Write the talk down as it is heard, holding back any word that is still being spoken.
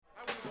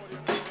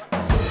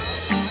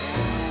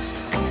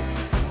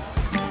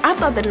I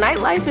thought the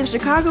nightlife in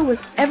Chicago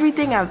was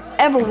everything I've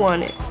ever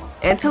wanted.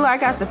 Until I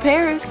got to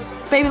Paris.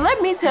 Baby,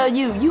 let me tell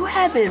you, you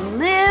haven't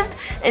lived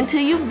until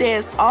you've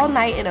danced all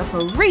night in a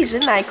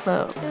Parisian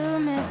nightclub.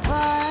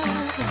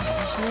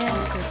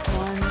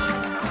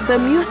 The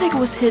music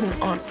was hitting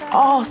on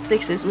all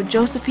sixes with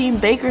Josephine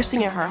Baker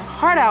singing her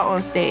heart out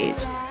on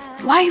stage.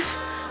 Life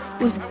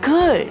was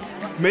good.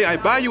 May I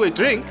buy you a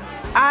drink?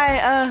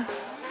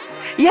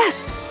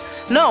 Yes.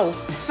 No,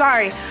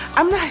 sorry.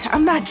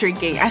 I'm not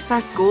drinking. I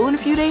start school in a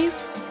few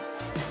days.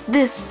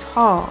 This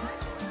tall,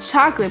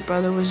 chocolate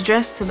brother was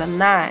dressed to the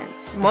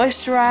nines,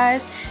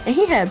 moisturized, and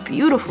he had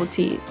beautiful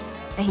teeth.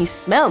 And he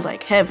smelled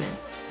like heaven.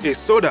 A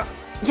soda?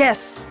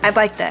 Yes, I'd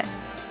like that.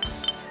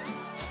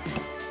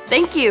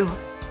 Thank you.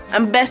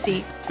 I'm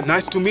Bessie.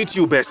 Nice to meet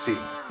you, Bessie.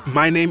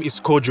 My name is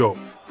Kojo.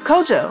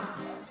 Kojo,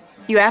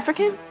 you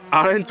African?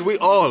 Aren't we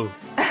all?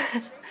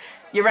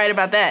 You're right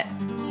about that.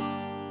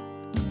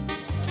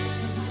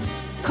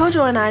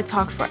 Kojo and I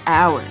talked for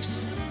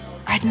hours.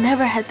 I'd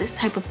never had this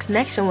type of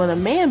connection with a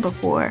man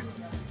before.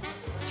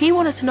 He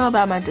wanted to know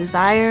about my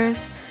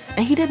desires,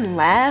 and he didn't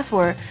laugh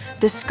or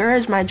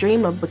discourage my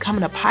dream of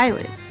becoming a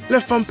pilot.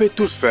 La femme peut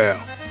tout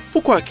faire.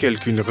 Pourquoi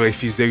quelqu'un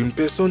refuserait une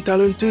personne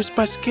talentueuse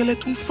parce qu'elle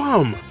est une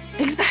femme?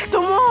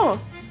 Exactement!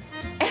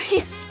 And he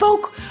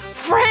spoke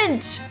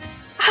French!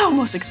 I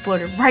almost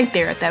exploded right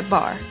there at that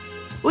bar.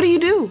 What do you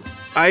do?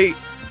 I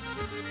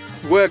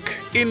work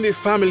in the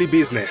family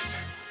business.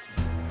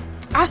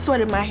 I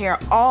sweated my hair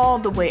all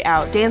the way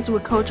out, dancing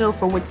with Kojo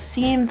for what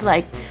seemed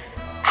like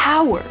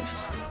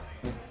hours.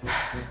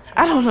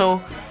 I don't know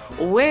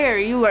where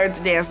you learned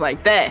to dance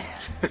like that.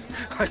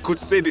 I could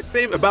say the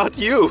same about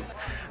you.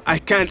 I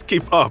can't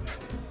keep up.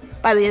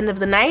 By the end of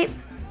the night,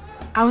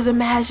 I was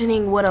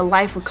imagining what a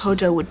life with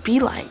Kojo would be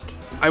like.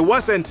 I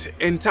wasn't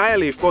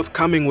entirely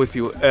forthcoming with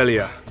you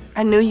earlier.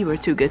 I knew you were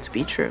too good to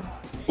be true.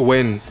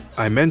 When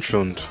I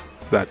mentioned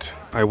that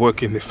I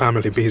work in the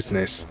family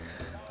business,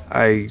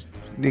 I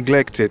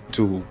neglected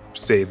to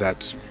say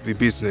that the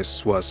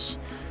business was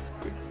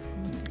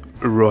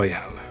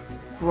royal.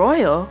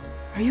 Royal?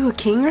 Are you a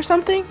king or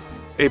something?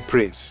 A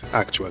prince,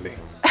 actually.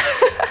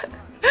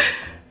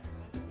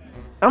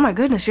 Oh my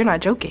goodness, you're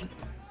not joking.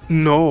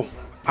 No,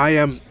 I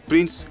am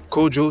Prince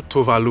Kojo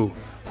Tovalu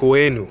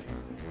Huenu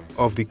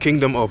of the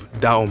Kingdom of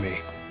Dahomey.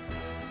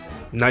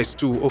 Nice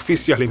to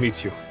officially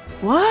meet you.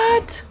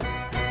 What?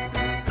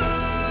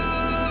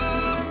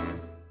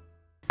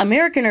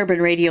 American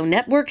Urban Radio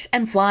Networks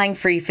and Flying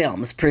Free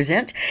Films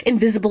present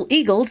Invisible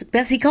Eagles,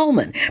 Bessie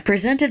Coleman,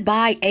 presented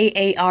by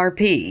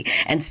AARP,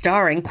 and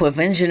starring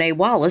Quvenzhané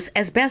Wallis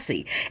as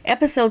Bessie.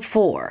 Episode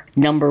 4,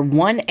 number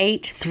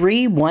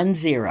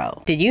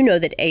 18310. Did you know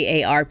that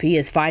AARP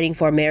is fighting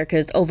for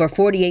America's over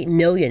 48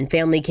 million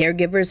family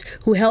caregivers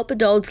who help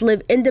adults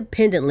live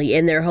independently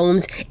in their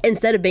homes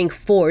instead of being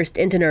forced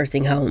into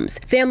nursing homes?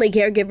 Family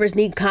caregivers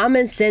need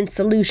common sense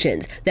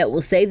solutions that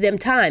will save them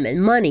time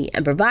and money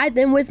and provide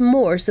them with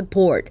more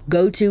support.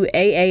 Go to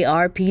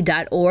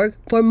aarp.org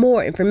for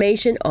more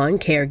information on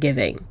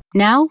caregiving.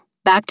 Now,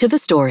 back to the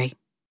story.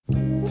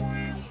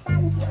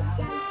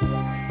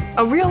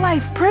 A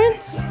real-life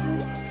prince?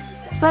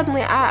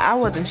 Suddenly, I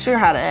wasn't sure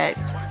how to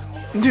act.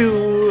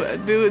 Do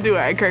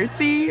I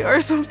curtsy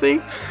or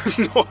something?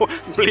 No,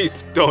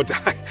 please don't.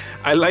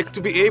 I like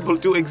to be able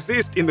to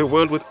exist in the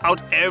world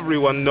without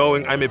everyone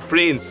knowing I'm a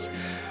prince.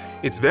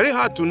 It's very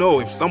hard to know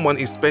if someone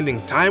is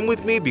spending time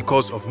with me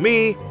because of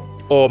me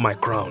or my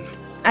crown.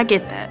 I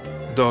get that.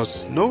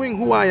 Does knowing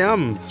who I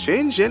am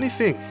change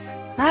anything?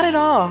 Not at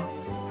all.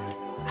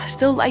 I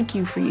still like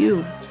you for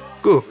you.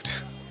 Good.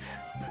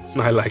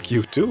 I like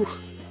you too.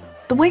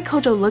 The way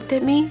Kojo looked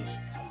at me,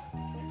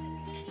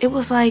 it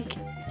was like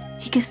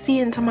he could see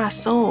into my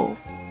soul.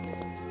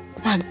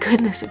 My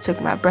goodness, it took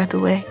my breath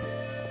away.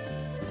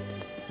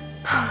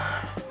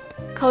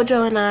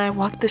 Kojo and I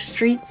walked the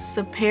streets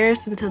of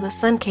Paris until the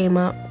sun came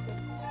up.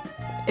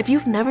 If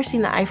you've never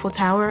seen the Eiffel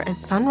Tower at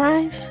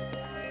sunrise,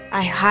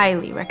 I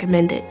highly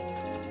recommend it.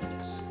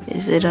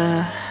 Is it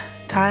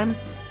time?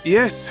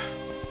 Yes.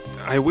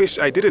 I wish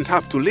I didn't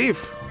have to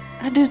leave.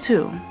 I do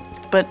too,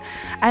 but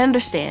I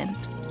understand.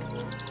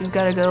 You've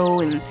got to go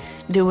and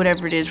do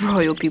whatever it is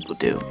royal people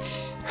do.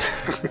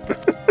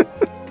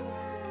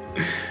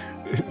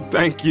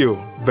 Thank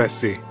you,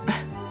 Bessie.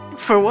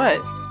 For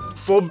what?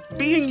 For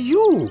being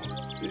you,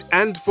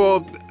 and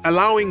for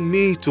allowing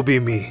me to be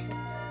me.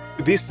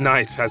 This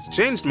night has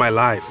changed my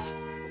life.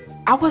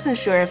 I wasn't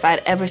sure if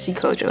I'd ever see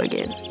Kojo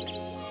again.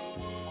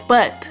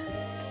 But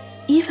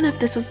even if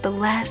this was the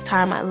last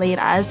time I laid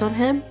eyes on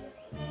him,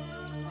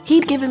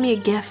 he'd given me a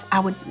gift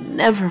I would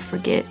never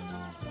forget.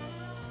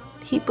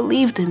 He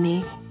believed in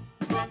me.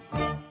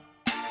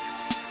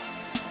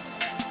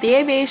 The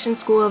aviation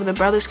school of the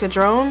Brothers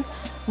Cadron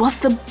was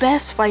the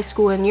best flight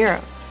school in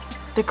Europe.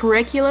 The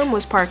curriculum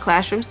was part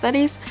classroom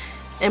studies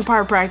and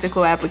part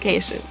practical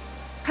application.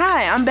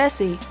 Hi, I'm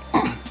Bessie.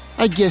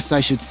 I guess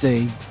I should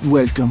say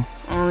welcome.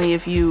 Only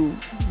if you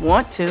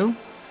want to.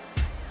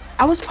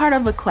 I was part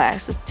of a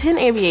class of 10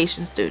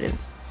 aviation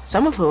students,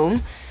 some of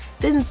whom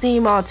didn't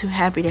seem all too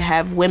happy to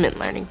have women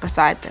learning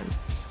beside them.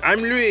 I'm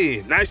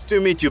Louis. Nice to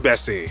meet you,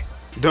 Bessie.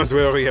 Don't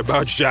worry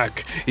about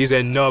Jacques. He's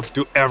a knob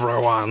to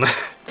everyone.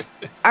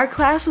 Our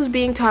class was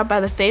being taught by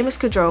the famous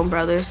Cadron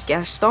brothers,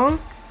 Gaston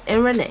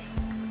and René.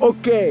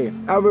 Okay,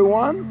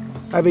 everyone,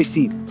 have a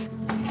seat.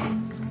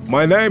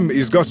 My name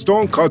is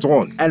Gaston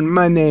Cadron. And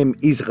my name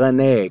is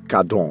René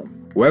Cadron.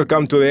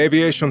 Welcome to the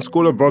Aviation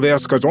School of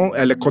Brothers Cadron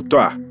et Le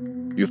Coteur.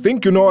 You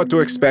think you know what to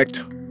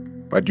expect,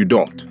 but you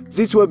don't.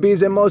 This will be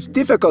the most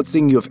difficult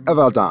thing you've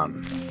ever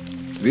done.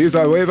 These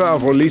are waiver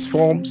of release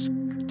forms.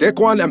 Take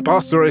one and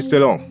pass the rest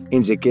along.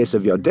 In the case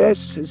of your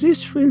death,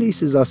 this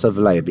releases us of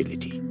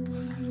liability.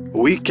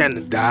 We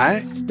can die?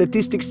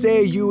 Statistics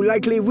say you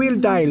likely will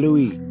die,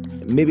 Louis.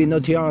 Maybe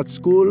not here at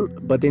school,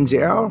 but in the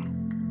air,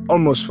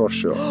 almost for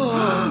sure.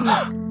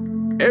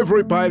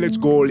 Every pilot's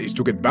goal is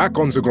to get back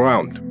on the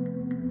ground.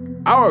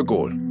 Our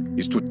goal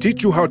is to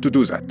teach you how to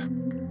do that.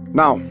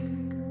 Now,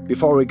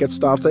 before we get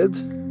started,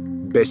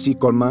 Bessie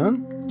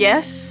Coleman,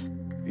 Yes?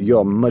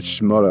 you're much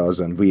smaller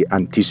than we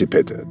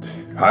anticipated.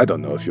 I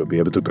don't know if you'll be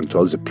able to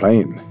control the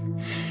plane.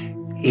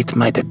 It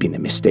might have been a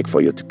mistake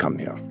for you to come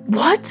here.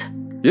 What?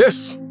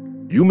 Yes,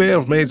 you may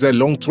have made that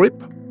long trip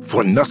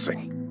for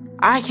nothing.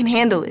 I can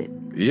handle it.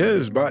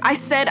 Yes, but... I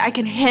said I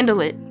can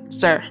handle it,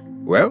 sir.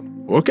 Well,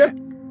 okay.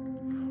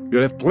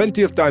 You'll have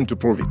plenty of time to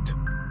prove it.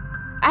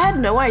 I had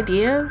no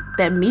idea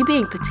that me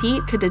being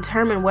petite could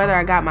determine whether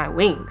I got my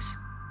wings.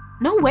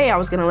 No way I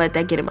was gonna let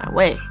that get in my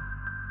way.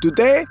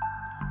 Today,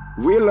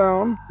 we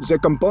learn the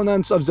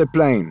components of the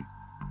plane.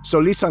 So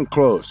listen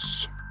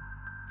close.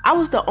 I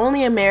was the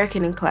only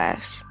American in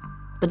class,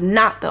 but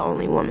not the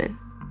only woman.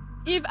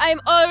 If I'm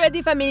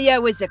already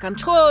familiar with the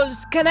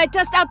controls, can I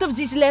test out of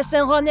this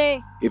lesson,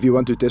 René? If you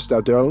want to test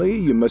out early,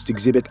 you must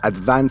exhibit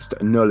advanced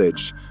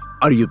knowledge.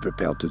 Are you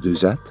prepared to do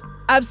that?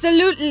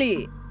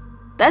 Absolutely.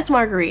 That's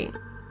Marguerite.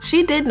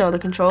 She did know the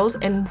controls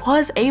and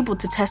was able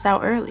to test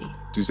out early.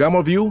 To some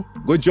of you,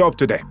 good job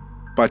today.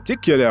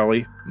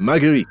 Particularly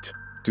Marguerite.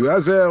 To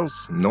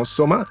others, not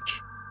so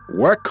much.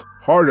 Work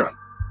harder.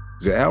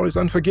 The air is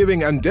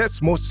unforgiving and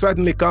death most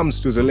certainly comes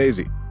to the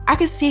lazy. I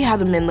could see how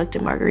the men looked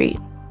at Marguerite.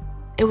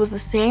 It was the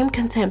same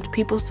contempt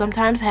people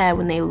sometimes had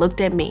when they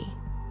looked at me.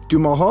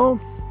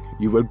 Tomorrow,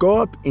 you will go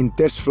up in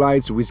test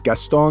flights with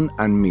Gaston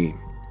and me.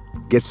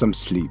 Get some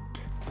sleep.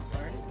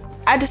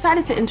 I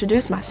decided to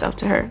introduce myself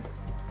to her.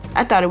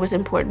 I thought it was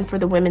important for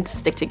the women to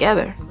stick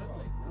together.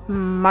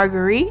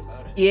 Marguerite?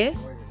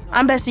 Yes?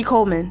 I'm Bessie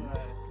Coleman.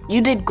 You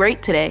did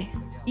great today.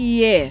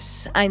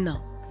 Yes, I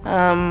know.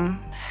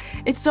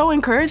 It's so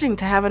encouraging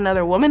to have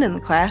another woman in the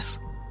class.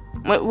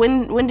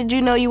 When did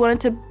you know you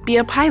wanted to be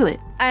a pilot?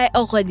 I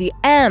already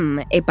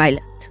am a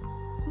pilot.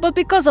 But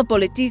because of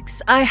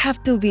politics, I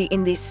have to be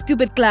in this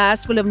stupid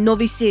class full of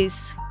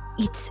novices.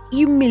 It's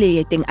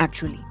humiliating,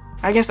 actually.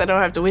 I guess I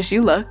don't have to wish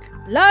you luck.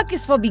 Luck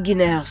is for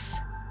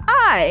beginners.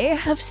 I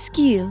have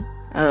skill.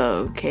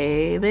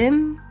 Okay,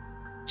 then.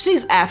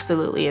 She's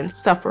absolutely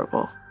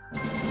insufferable.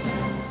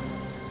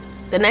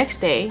 The next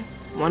day,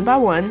 one by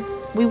one,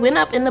 we went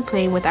up in the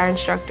plane with our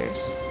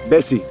instructors.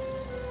 Bessie,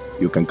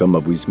 you can come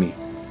up with me.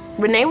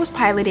 René was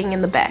piloting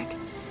in the back,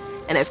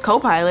 and as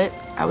co-pilot,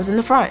 I was in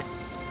the front.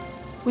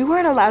 We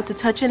weren't allowed to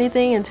touch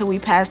anything until we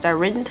passed our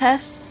written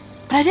tests,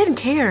 but I didn't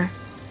care.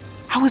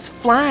 I was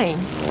flying.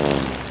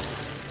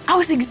 I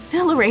was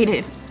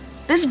exhilarated.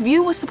 This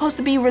view was supposed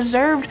to be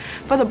reserved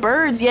for the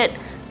birds, yet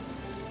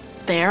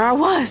there I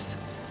was.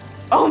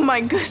 Oh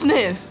my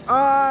goodness.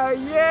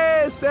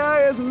 Yes,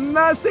 there is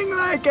nothing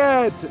like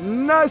it.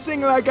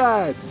 Nothing like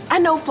it. I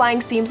know flying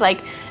seems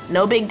like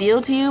no big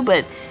deal to you,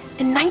 but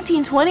in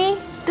 1920,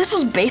 this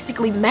was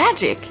basically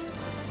magic.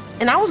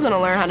 And I was gonna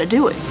learn how to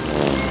do it.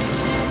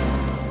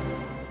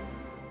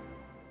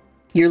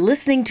 You're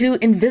listening to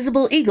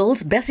Invisible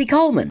Eagle's Bessie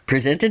Coleman,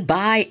 presented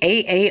by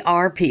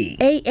AARP.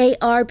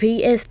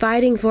 AARP is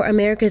fighting for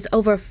America's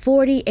over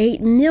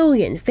 48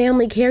 million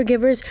family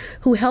caregivers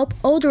who help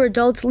older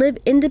adults live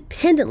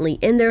independently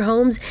in their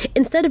homes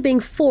instead of being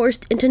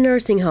forced into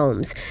nursing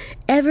homes.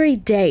 Every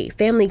day,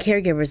 family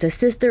caregivers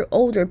assist their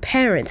older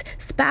parents,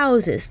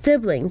 spouses,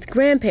 siblings,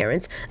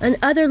 grandparents, and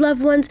other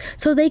loved ones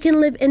so they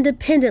can live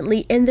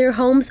independently in their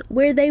homes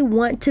where they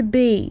want to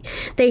be.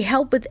 They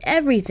help with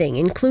everything,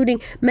 including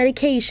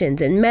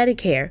medications and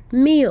Medicare,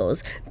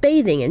 meals,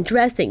 bathing and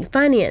dressing,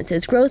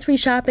 finances, grocery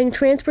shopping,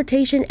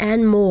 transportation,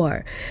 and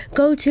more.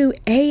 Go to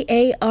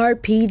aarp.org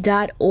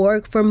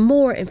for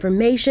more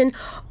information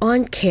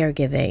on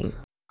caregiving.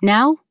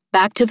 Now,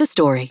 back to the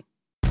story.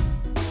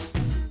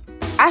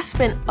 I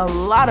spent a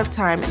lot of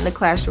time in the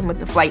classroom with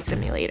the flight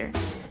simulator.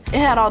 It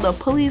had all the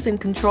pulleys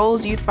and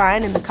controls you'd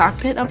find in the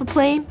cockpit of a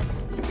plane.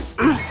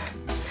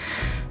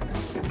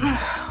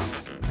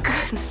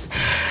 Goodness.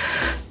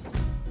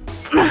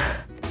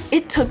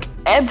 It took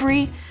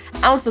every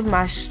ounce of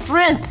my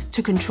strength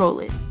to control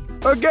it.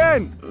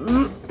 Again!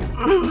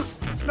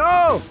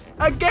 No!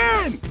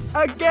 Again!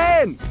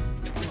 Again!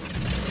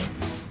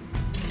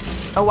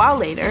 A while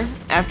later,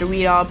 after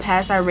we'd all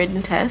passed our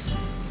written tests,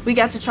 we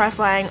got to try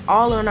flying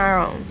all on our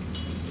own.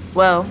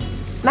 Well,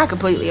 not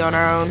completely on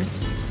our own.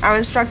 Our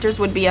instructors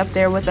would be up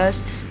there with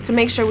us to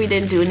make sure we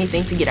didn't do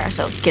anything to get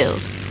ourselves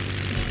killed.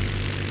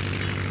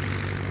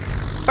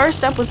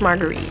 First up was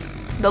Marguerite.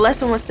 The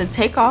lesson was to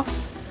take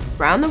off,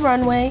 round the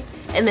runway,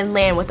 and then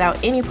land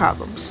without any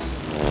problems.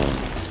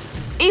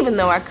 Even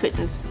though I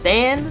couldn't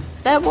stand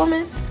that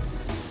woman,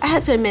 I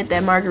had to admit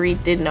that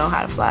Marguerite did know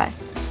how to fly.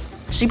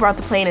 She brought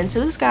the plane into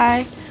the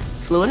sky,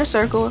 flew in a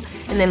circle,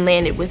 and then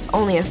landed with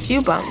only a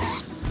few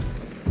bumps.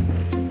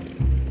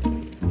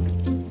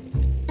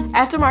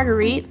 After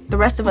Marguerite, the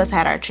rest of us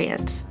had our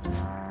chance.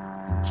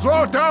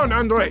 Slow down,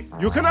 Andre.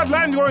 You cannot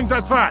land going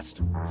that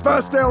fast.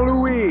 Faster,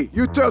 Louis!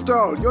 You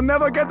turtle! You'll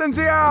never get in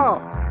the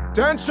air!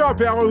 Turn sharp,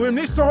 or we'll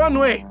miss the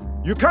runway.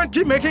 You can't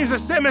keep making the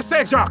same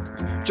mistake,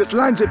 Jacques. Just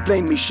land the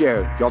plane,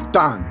 Michel. You're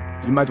done.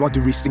 You might want to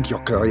rethink your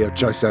career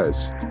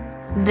choices.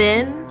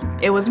 Then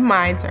it was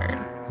my turn.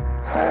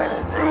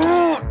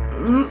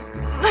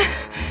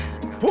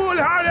 Pull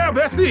harder,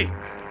 Bessie.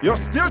 You're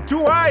still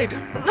too wide.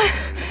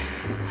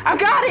 I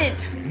got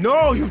it!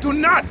 No, you do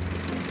not.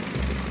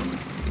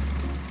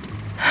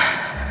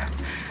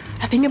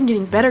 I think I'm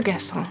getting better,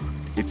 Gaston.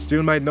 It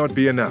still might not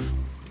be enough.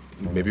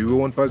 Maybe we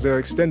won't bother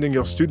extending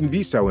your student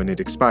visa when it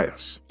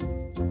expires.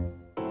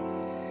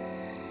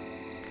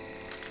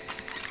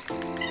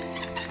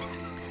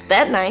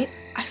 That night,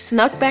 I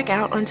snuck back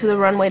out onto the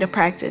runway to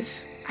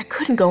practice. I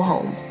couldn't go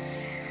home.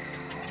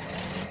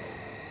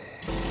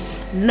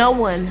 No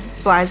one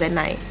flies at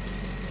night.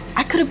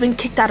 I could have been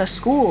kicked out of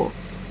school,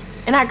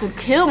 and I could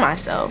kill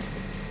myself.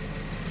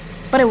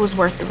 But it was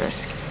worth the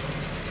risk.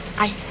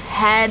 I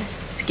had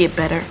to get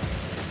better.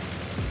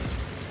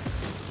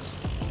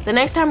 The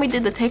next time we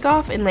did the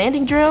takeoff and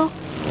landing drill,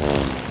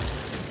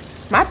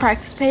 my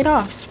practice paid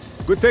off.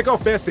 Good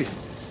takeoff, Bessie.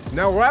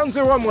 Now round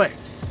the runway.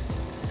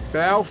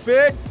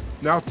 Perfect.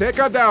 Now take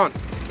her down.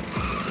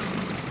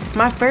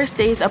 My first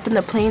days up in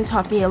the plane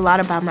taught me a lot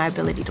about my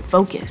ability to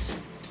focus.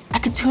 I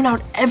could tune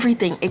out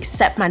everything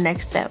except my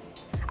next step.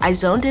 I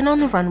zoned in on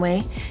the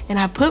runway, and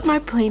I put my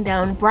plane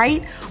down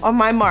right on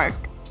my mark.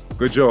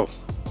 Good job.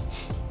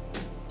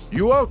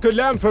 You all could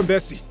learn from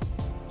Bessie.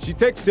 She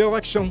takes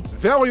direction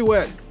very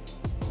well.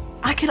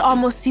 I could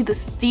almost see the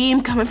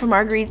steam coming from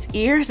Marguerite's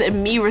ears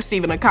and me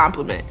receiving a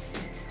compliment.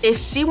 If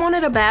she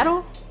wanted a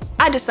battle,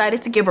 I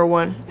decided to give her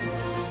one.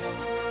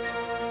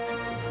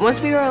 Once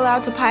we were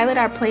allowed to pilot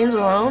our planes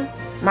alone,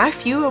 my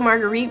feud with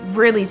Marguerite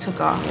really took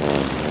off.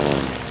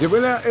 The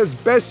winner is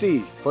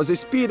Bessie for the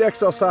speed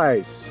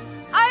exercise.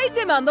 I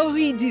demand a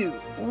redo.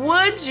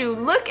 Would you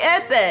look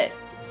at that?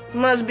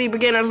 Must be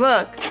beginner's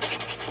luck.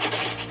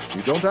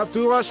 You don't have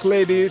to rush,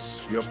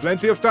 ladies. You have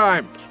plenty of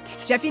time.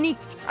 J'ai fini.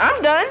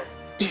 I'm done.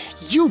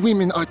 You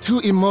women are too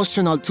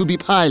emotional to be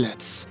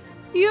pilots.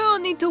 You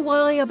need to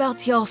worry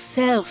about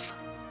yourself,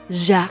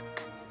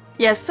 Jacques.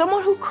 Yes,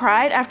 someone who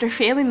cried after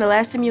failing the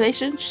last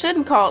simulation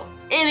shouldn't call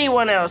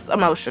anyone else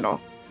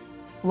emotional.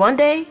 One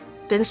day,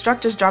 the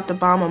instructors dropped a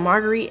bomb on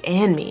Marguerite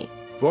and me.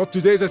 For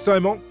today's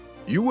assignment,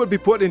 you will be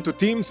put into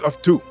teams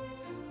of 2.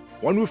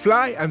 One will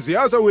fly and the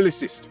other will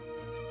assist.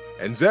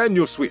 And then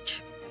you'll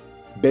switch.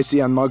 Bessie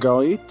and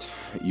Marguerite,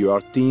 you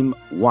are team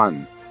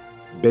 1.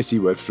 Bessie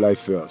will fly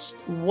first.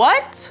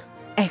 What?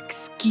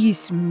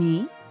 Excuse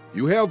me?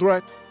 You heard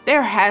right.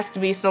 There has to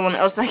be someone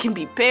else I can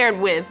be paired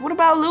with. What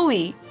about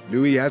Louis?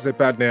 Louis has a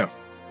pad now.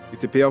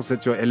 It appears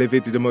that your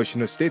elevated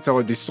emotional states are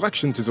a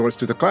distraction to the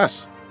rest of the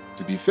class.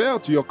 To be fair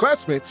to your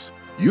classmates,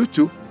 you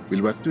two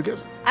will work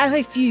together. I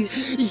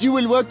refuse. You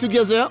will work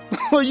together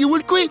or you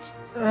will quit.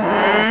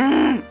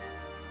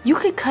 You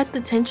could cut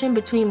the tension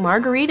between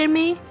Marguerite and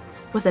me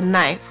with a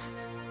knife.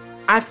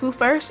 I flew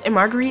first and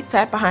Marguerite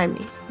sat behind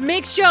me.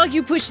 Make sure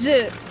you push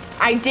the...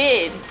 I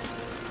did.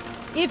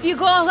 If you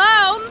go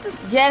around...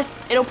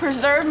 Yes, it'll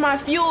preserve my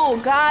fuel.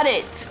 Got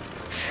it.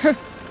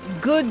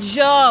 Good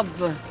job.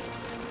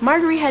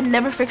 Marguerite had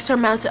never fixed her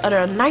mouth to utter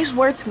a nice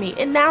word to me,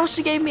 and now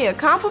she gave me a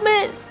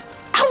compliment?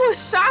 I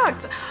was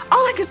shocked.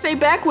 All I could say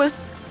back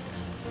was,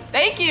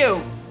 thank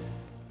you.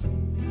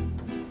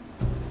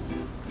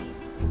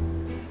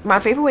 My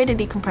favorite way to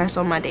decompress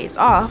on my days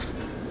off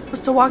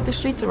was to walk the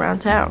streets around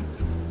town.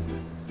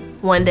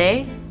 One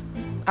day,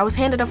 I was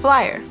handed a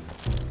flyer.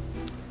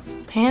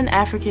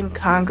 Pan-African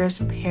Congress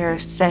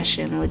Paris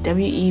Session with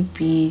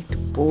W.E.B. Du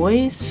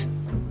Bois.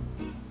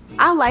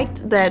 I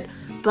liked that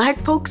Black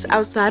folks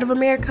outside of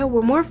America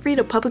were more free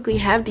to publicly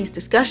have these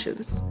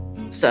discussions.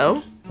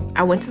 So,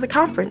 I went to the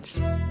conference.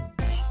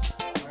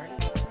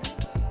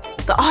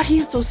 The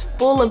audience was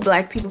full of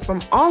Black people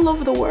from all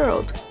over the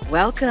world.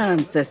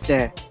 Welcome,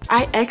 sister.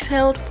 I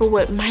exhaled for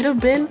what might have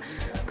been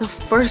the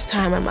first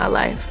time in my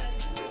life.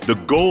 The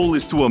goal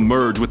is to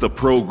emerge with a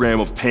program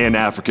of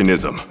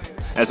Pan-Africanism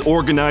as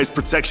organized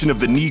protection of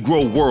the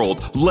Negro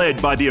world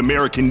led by the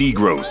American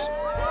Negroes.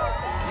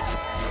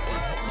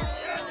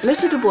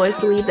 Mr. Du Bois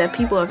believed that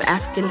people of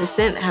African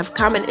descent have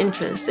common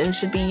interests and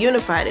should be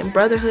unified in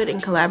brotherhood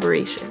and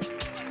collaboration.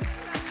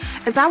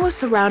 As I was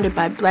surrounded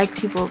by Black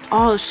people of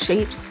all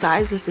shapes,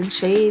 sizes, and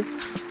shades,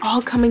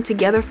 all coming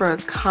together for a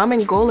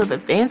common goal of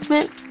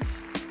advancement,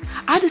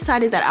 I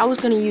decided that I was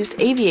going to use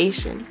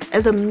aviation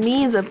as a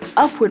means of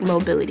upward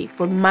mobility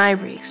for my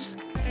race.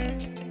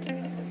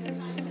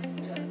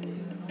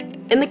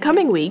 In the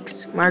coming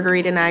weeks,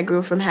 Marguerite and I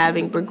grew from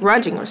having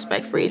begrudging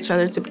respect for each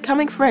other to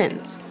becoming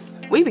friends.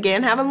 We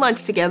began having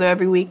lunch together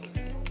every week.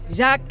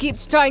 Jacques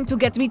keeps trying to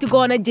get me to go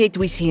on a date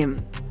with him.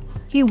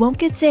 He won't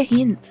get the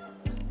hint.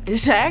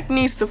 Jacques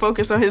needs to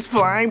focus on his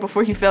flying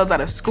before he fails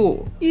out of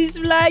school. He's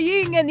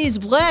flying and his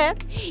breath,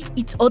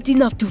 it's hot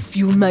enough to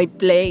fuel my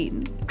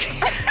plane.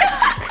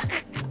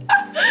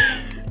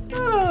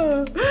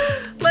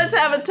 Let's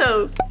have a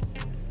toast.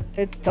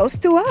 A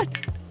toast to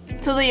what?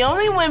 To the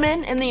only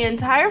women in the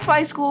entire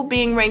flight school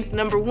being ranked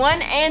number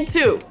 1 and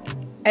 2.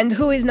 And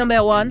who is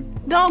number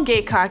 1? Don't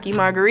get cocky,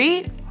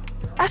 Marguerite.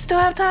 I still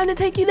have time to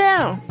take you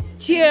down.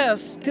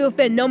 Cheers to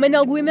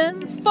phenomenal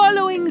women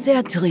following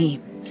their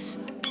dreams.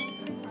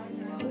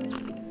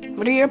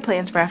 What are your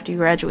plans for after you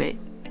graduate?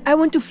 I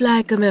want to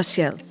fly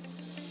commercial.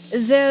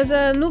 There's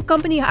a new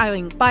company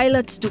hiring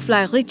pilots to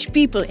fly rich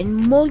people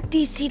in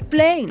multi-seat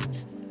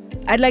planes.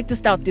 I'd like to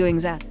start doing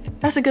that.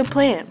 That's a good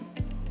plan.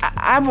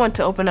 I want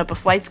to open up a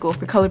flight school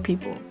for colored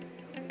people.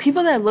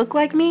 People that look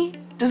like me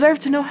deserve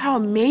to know how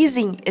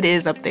amazing it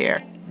is up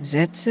there.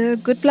 That's a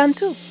good plan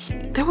too.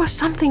 There was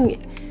something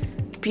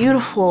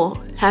beautiful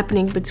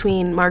happening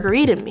between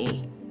Marguerite and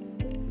me.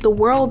 The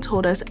world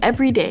told us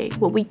every day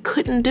what we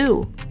couldn't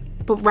do.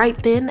 But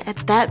right then, at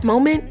that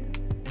moment,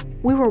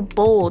 we were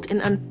bold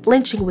and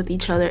unflinching with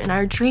each other in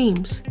our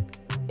dreams.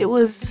 It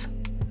was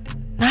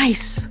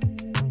nice.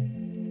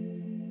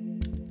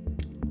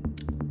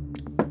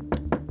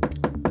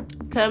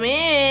 Come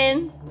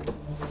in.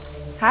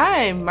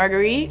 Hi,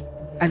 Marguerite.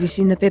 Have you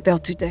seen the paper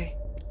today?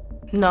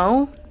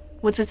 No.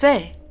 What's it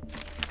say?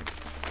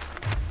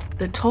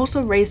 The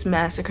Tulsa Race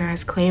Massacre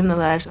has claimed the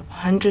lives of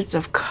hundreds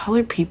of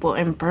colored people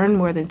and burned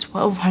more than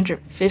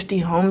 1,250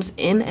 homes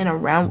in and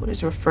around what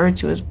is referred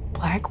to as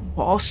Black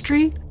Wall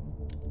Street?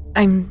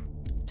 I'm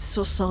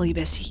so sorry,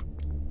 Bessie.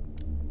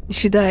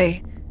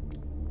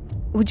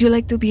 Would you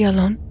like to be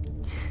alone?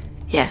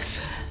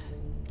 Yes.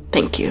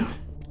 Thank you.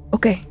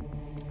 Okay.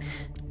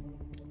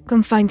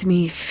 Come find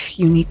me if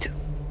you need to.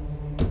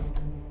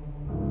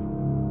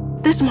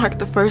 This marked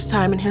the first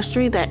time in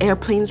history that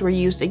airplanes were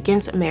used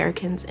against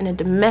Americans in a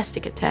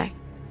domestic attack,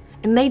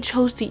 and they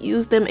chose to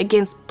use them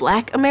against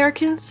Black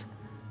Americans?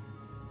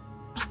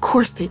 Of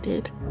course they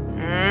did.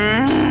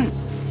 I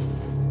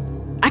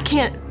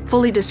can't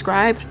fully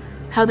describe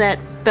how that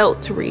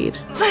felt to read.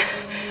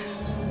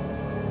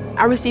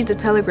 I received a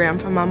telegram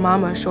from my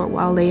mama a short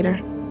while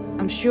later.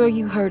 I'm sure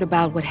you heard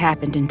about what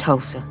happened in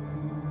Tulsa.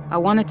 I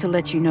wanted to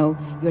let you know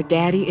your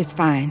daddy is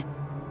fine.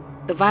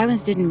 The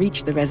violence didn't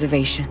reach the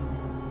reservation.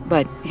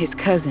 But his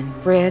cousin,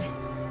 Fred,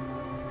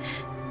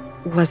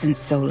 wasn't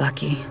so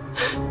lucky.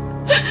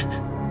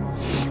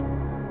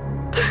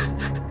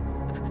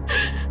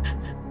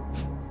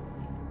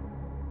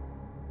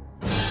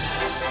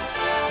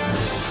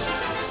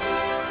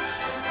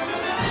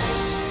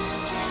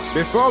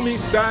 Before me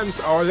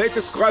stands our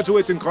latest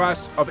graduating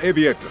class of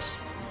aviators.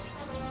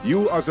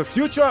 You are the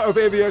future of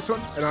aviation,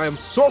 and I am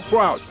so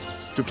proud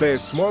to play a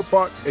small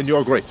part in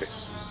your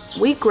greatness.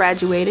 We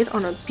graduated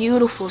on a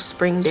beautiful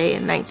spring day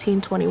in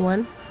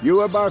 1921. You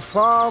were by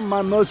far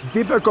my most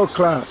difficult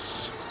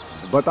class,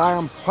 but I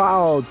am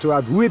proud to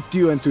have whipped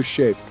you into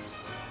shape.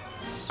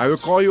 I will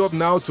call you up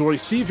now to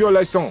receive your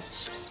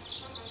license.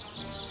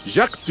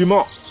 Jacques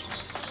Dumont,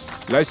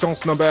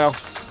 license number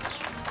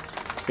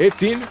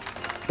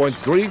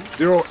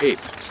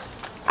 18.308.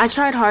 I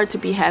tried hard to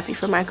be happy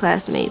for my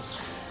classmates,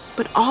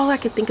 but all I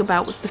could think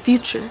about was the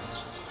future.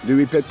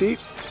 Louis Petit,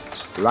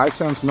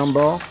 license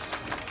number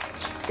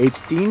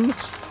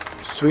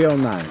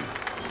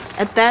 18.309.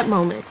 At that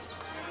moment,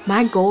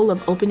 my goal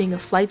of opening a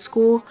flight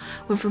school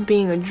went from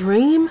being a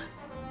dream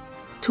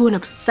to an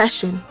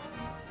obsession.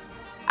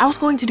 I was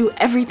going to do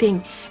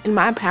everything in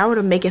my power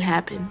to make it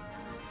happen.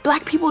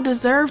 Black people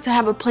deserve to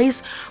have a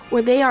place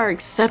where they are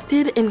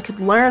accepted and could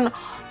learn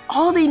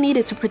all they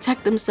needed to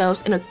protect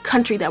themselves in a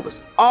country that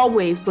was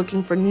always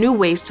looking for new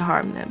ways to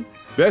harm them.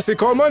 Bessie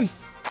Coleman,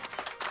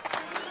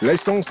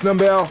 license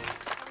number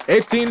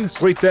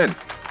 18310.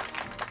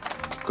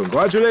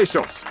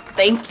 Congratulations.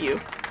 Thank you.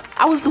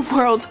 I was the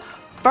world's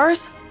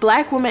first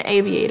Black woman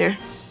aviator,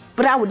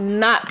 but I would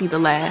not be the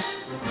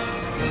last.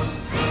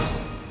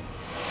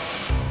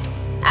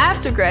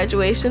 After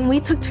graduation, we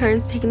took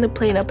turns taking the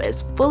plane up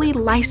as fully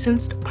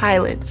licensed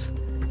pilots.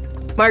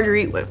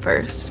 Marguerite went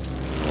first.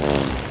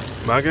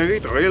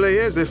 Marguerite really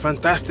is a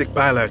fantastic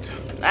pilot.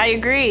 I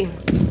agree.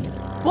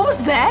 What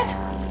was that?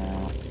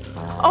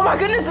 Oh my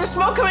goodness, there's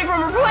smoke coming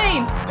from her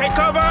plane! Take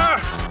cover!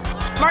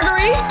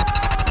 Marguerite?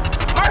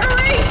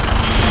 Marguerite!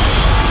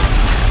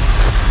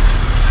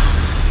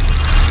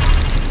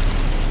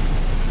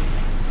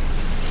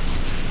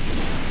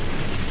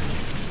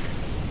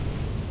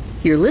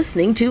 You're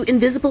listening to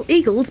Invisible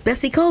Eagle's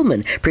Bessie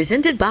Coleman,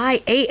 presented by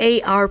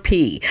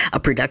AARP, a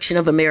production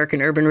of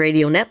American Urban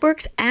Radio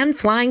Networks and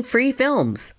Flying Free Films.